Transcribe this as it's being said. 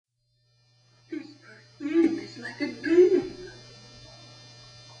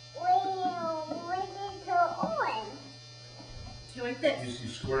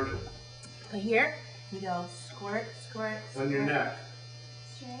squirt it. So here we go. Squirt, squirt, squirt. On your neck.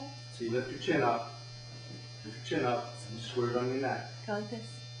 Squirt. So you lift your chin up. Lift your chin up and you squirt it on your neck. Go like this.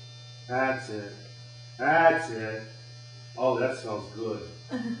 That's it. That's it. Oh, that smells good.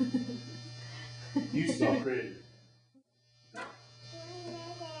 You smell pretty.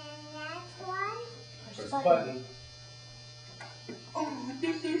 Press the button. Oh,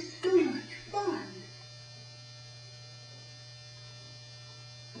 this is so much fun.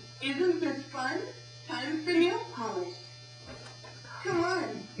 Isn't this fun? Time for nail polish. Come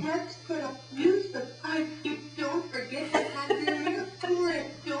on, let's use the pipe. Don't forget to have your nails for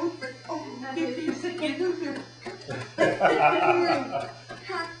Don't forget. Oh, isn't this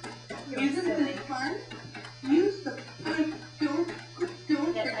Isn't this fun? Use the pipe. Don't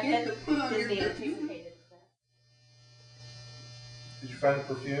forget to put on your perfume. Did you find the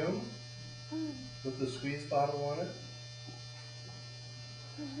perfume? With the squeeze bottle on it?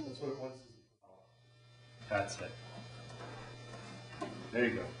 That's what it wants to do. That's it. There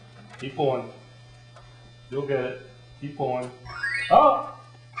you go. Keep pulling. You'll get it. Keep pulling. Oh!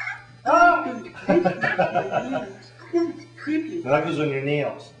 Oh! Now that goes on your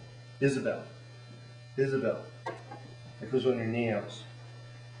nails. Isabel. Isabel. That goes on your nails.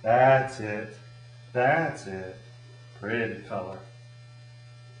 That's it. That's it. Pretty color.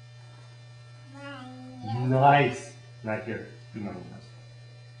 Nice. Not here. Do my nails.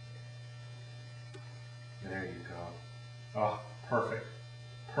 There you go. Oh, perfect.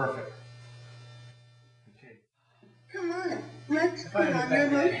 Perfect. Okay. Come on, let's If put I on had your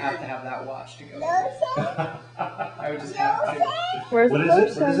I'd lotion. have to have that watch to go. Lotion. I would just have to. Where's What the is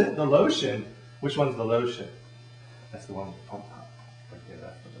lotion? it? What is it? The lotion. Which one's the lotion? That's the one with the pump top. Right there,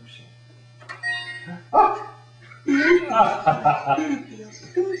 that's the lotion. It feels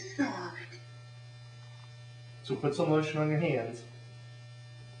so soft. So put some lotion on your hands.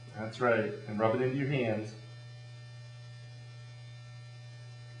 That's right. And rub it into your hands.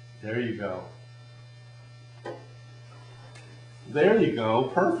 There you go. There you go.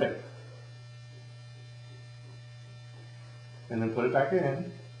 Perfect. And then put it back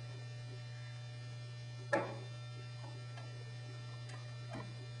in.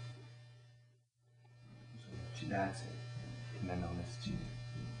 That's it. And then on this chin.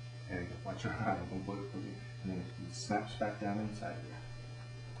 There you go. Watch your eye. Don't put it. And then it snaps back down inside of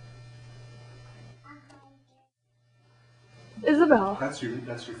you. Isabel. That's your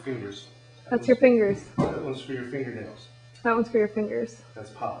fingers. That's your fingers. That one's for your fingernails. That one's for your fingers. That's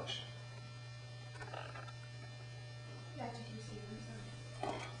polish.